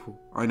is awful.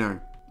 I know.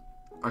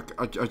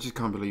 I just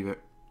can't believe it.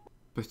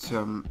 But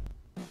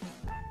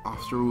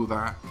after all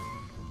that,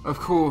 of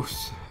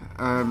course,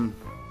 the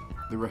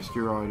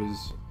rescue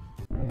riders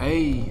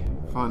A,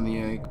 find the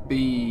egg,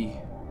 B,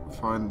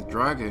 find the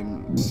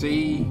dragon,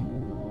 C,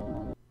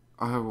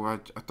 oh, I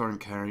don't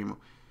care anymore.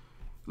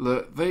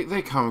 Look,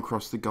 they come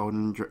across the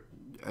golden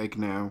egg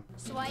now.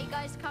 So are you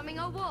guys coming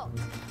or what?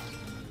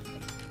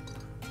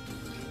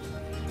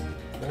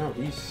 Oh,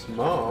 he's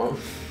smart.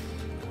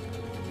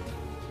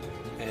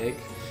 Egg.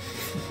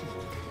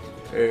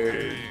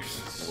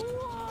 Eggs.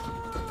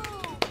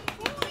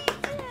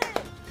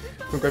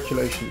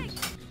 Congratulations.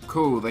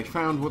 Cool, they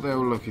found what they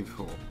were looking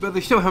for. But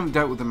they still haven't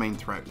dealt with the main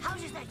threat. How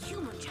does that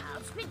human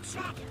child spit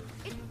dragon?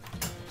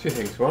 Two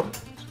things. One,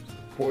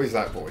 what is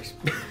that voice?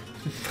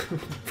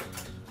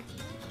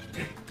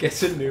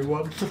 Get a new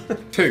one.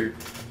 Two,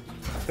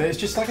 there's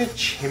just like a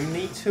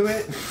chimney to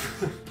it.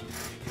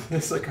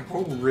 There's like a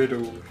whole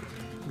riddle.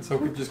 And so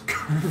we just go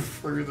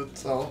through the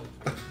top.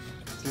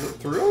 Look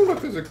through. Oh,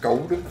 look, there's a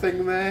golden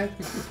thing there.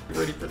 You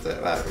really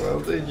protect that well,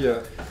 did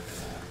you?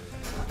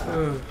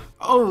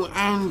 Oh,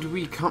 and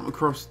we come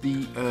across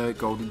the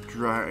golden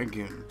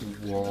dragon.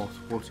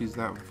 What is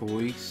that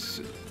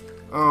voice?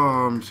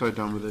 Oh, I'm so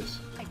done with this.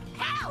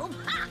 Help!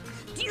 Ha!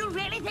 Do you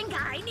really think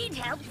I need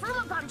help from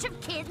a bunch of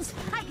kids?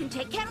 I can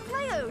take care of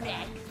my own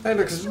egg. Hey,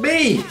 look, it's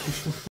me!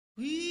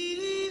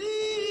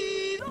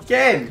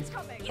 Again!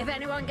 If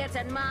anyone gets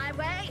in my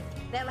way,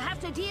 they'll have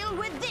to deal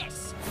with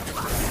this.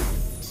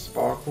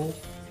 Sparkle.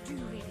 Do you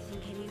really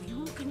think any of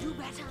you can do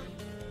better?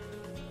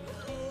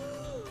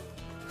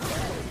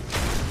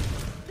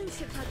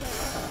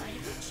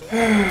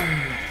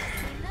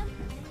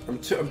 I'm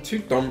too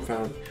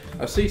dumbfounded.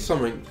 I see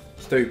something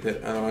stupid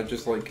and I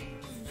just like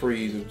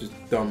freeze of just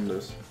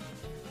dumbness.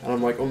 And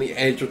I'm like on the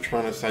edge of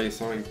trying to say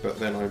something, but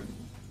then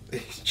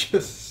it's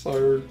just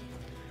so...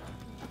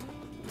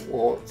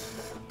 What?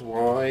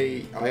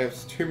 Why? I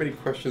have too many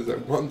questions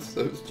at once,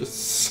 so it's just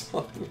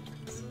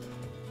silence.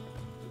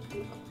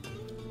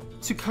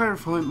 To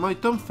clarify, my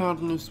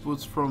dumbfoundedness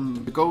was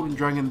from the golden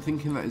dragon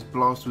thinking that his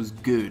blast was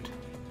good.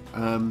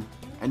 And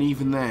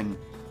even then,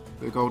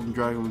 the golden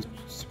dragon was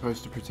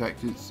supposed to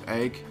protect its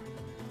egg.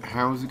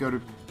 How is it going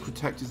to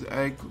protect its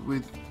egg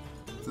with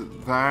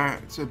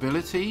that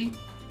ability?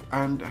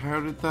 And how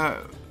did that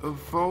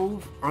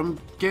evolve? I'm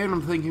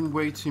thinking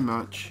way too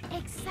much.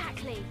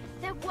 Exactly.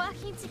 They're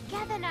working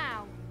together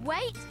now.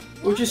 Wait.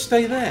 We'll just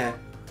stay there.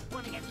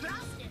 Want to get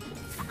blasted?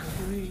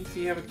 Do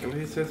you have a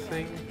glitter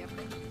thing?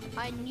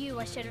 I knew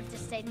I should have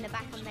just stayed in the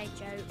back on their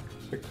joke.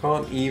 I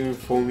can't even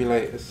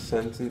formulate a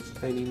sentence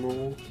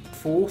anymore.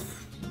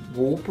 Fourth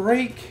wall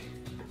break?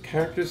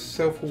 Characters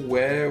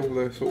self-aware of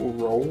their sort of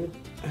role?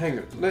 Hang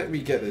on, let me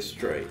get this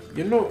straight.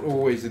 You're not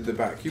always in the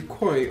back, you're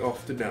quite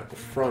often at the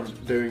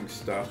front doing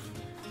stuff.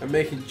 And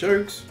making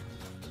jokes?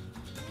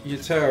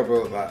 You're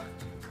terrible at that.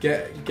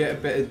 Get a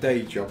better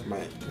day job,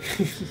 mate.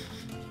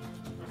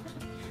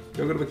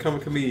 You're gonna become a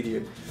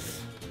comedian.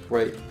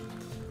 Wait,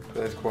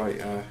 there's quite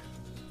a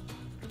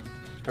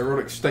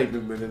ironic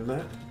statement within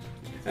that.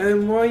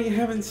 And why are you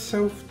having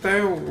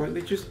self-doubt? Like,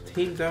 they just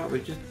teamed up, they're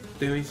just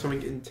doing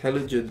something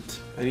intelligent.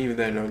 And even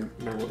they don't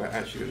know what they're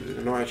actually going to do.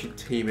 They're not actually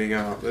teaming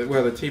up.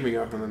 Well, they're teaming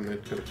up and then they're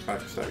going to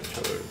backstab each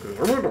other. Because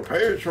I'm going to pay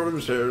it for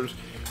themselves.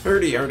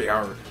 Hurdy. I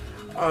don't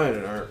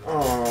know.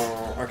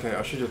 Oh, okay,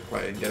 I should just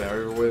play and get it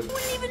over with.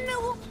 Wouldn't even know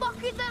what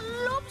bucket that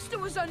lobster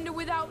was under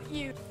without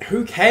you.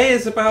 Who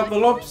cares about the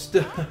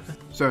lobster?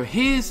 So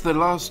here's the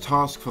last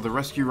task for the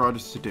rescue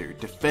riders to do.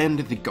 Defend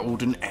the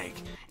golden egg.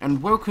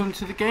 And welcome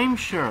to the game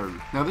show.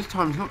 Now this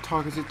time it's not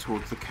targeted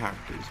towards the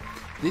characters.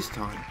 This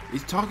time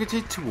it's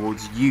targeted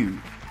towards you.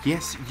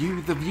 Yes,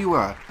 you the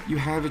viewer. You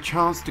have a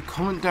chance to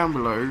comment down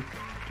below,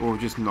 or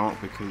just not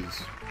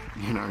because,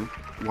 you know,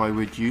 why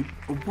would you?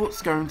 Or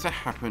what's going to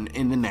happen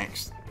in the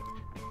next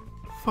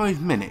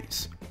 5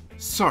 minutes.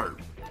 So,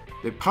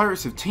 the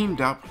pirates have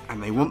teamed up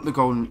and they want the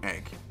golden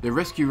egg. The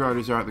rescue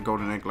riders are at the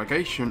golden egg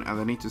location and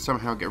they need to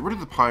somehow get rid of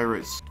the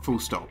pirates, full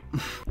stop.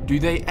 Do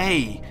they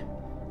A,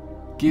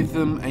 give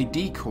them a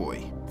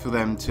decoy for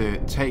them to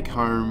take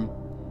home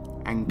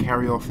and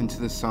carry off into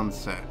the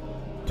sunset?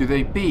 Do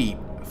they B,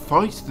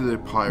 fight the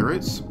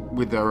pirates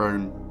with their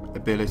own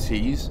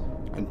abilities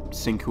and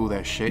sink all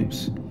their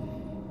ships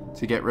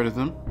to get rid of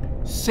them?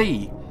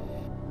 C,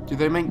 do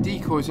they make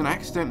decoys and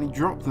accidentally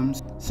drop them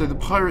so the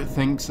pirate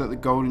thinks that the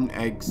golden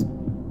egg's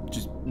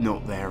just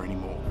not there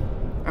anymore?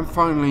 And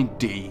finally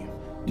D,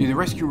 Do the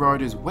rescue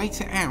riders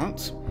wait it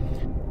out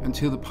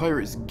until the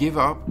pirates give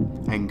up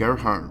and go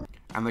home?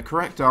 And the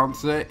correct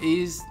answer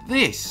is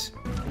this.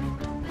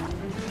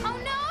 Oh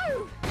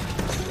no!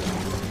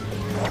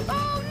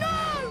 Oh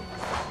no!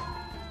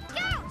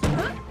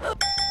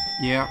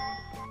 Scout!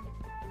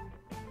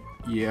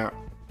 Yeah.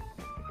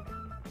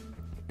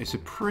 It's a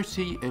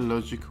pretty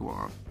illogical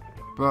one.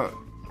 But,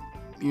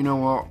 you know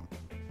what?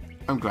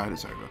 I'm glad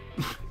it's over.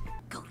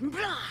 Golden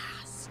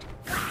blast!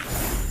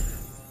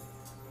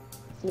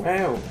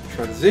 Wow,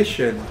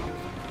 transition.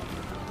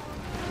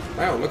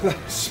 Wow, look at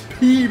that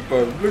speed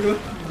bump. Look at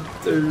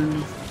that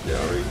dude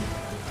going.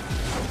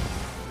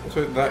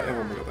 So that,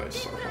 oh my god, that is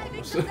so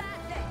harmless.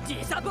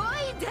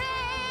 Disappointed!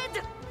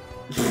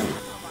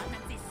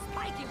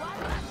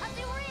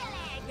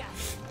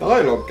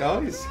 Dialogue,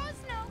 guys.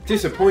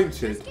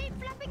 Disappointed.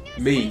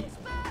 Me.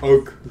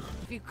 Ugh.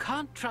 If you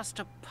can't trust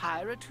a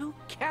pirate, who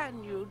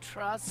can you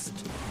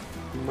trust?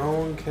 No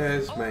one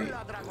cares, mate.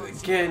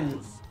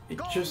 Again, it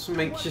just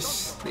makes you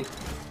sick.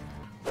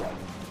 What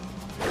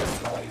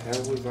the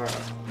hell was that?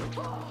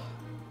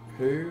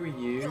 Who are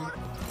you?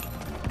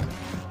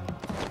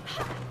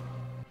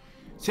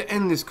 To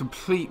end this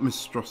complete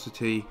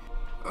monstrosity,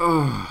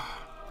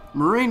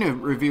 Marina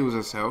reveals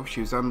herself. She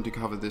was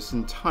undercover this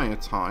entire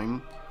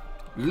time.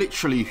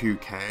 Literally, who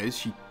cares?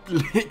 She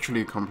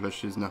literally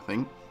accomplishes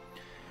nothing.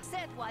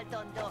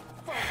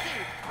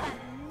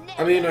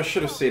 I mean, I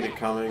should have seen it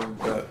coming,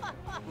 but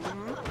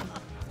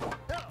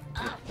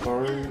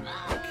don't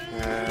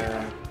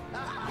care.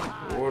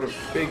 What a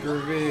big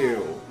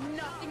reveal!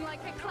 Nothing like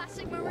a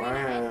classic Marina.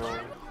 Wow.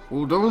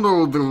 Well,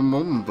 Dodo Del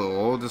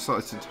Mondo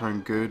decides to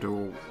turn good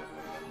or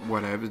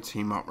whatever,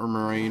 team up with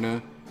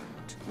Marina.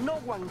 No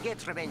one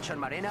gets revenge on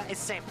Marina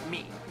except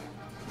me.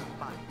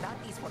 But that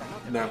is for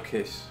another Now day.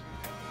 kiss.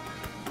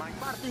 My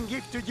parting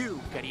gift to you,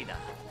 querida.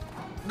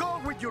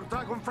 Go with your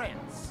dragon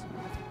friends.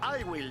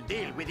 I will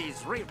deal with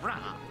this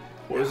riff-raff.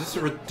 What is this,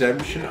 a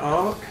redemption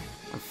arc?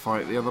 And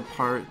fight the other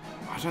pirate.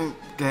 I don't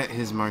get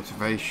his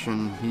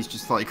motivation. He's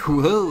just like,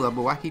 well, I'm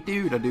a wacky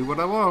dude, I do what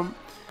I want.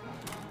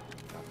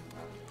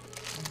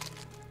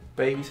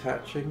 Babies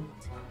hatching.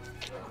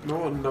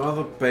 Not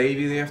another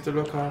baby they have to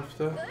look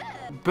after.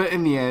 But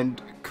in the end,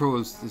 of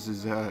course, this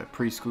is a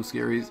preschool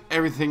series,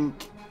 everything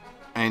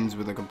ends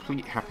with a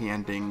complete happy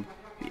ending.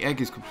 The egg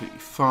is completely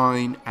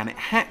fine, and it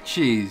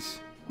hatches.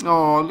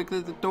 Oh, look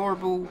at the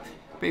adorable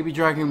baby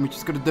dragon, which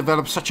is going to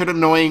develop such an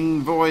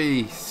annoying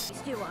voice.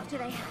 Do after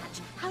they hatch.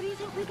 How do you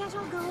think we get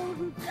our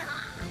golden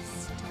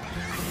blast?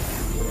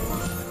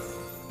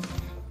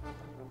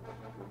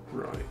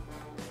 Right.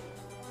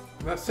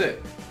 That's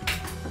it.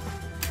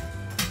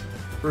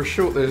 For a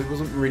short, there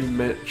wasn't really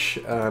much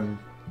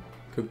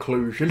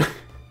conclusion.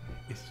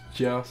 It's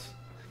just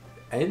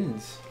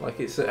ends like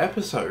it's an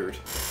episode.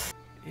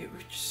 It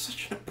was just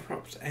such an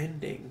abrupt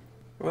ending.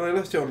 Well, they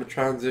left it on the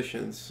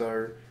transition,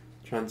 so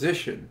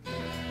transition.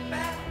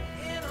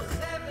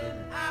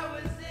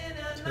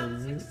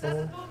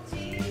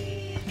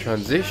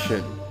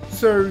 Transition.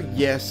 So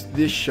yes,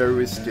 this show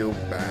is still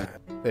bad.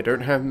 They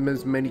don't have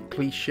as many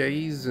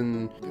cliches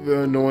and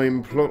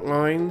annoying plot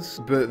lines,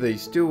 but they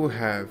still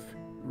have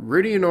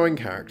really annoying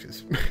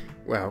characters.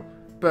 Well,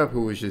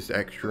 Burple was just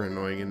extra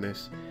annoying in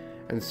this,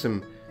 and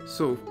some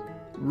sort of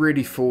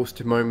really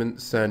forced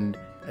moments and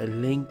a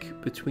link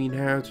between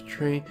how to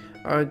train.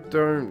 I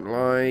don't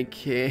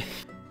like it,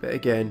 but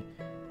again,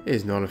 it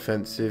is not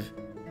offensive.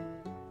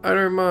 I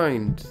don't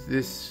mind.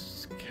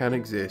 This can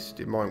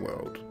exist in my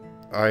world.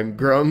 I'm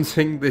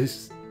granting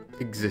this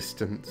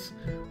existence.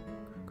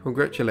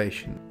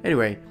 Congratulations.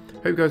 Anyway,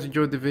 hope you guys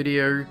enjoyed the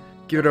video.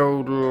 Give it a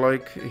old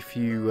like if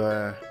you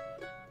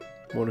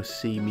want to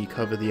see me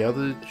cover the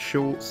other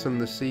shorts and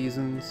the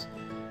seasons.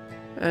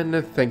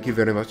 And thank you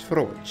very much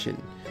for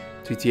watching.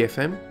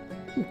 TTFN,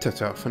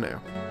 ta-ta for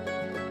now.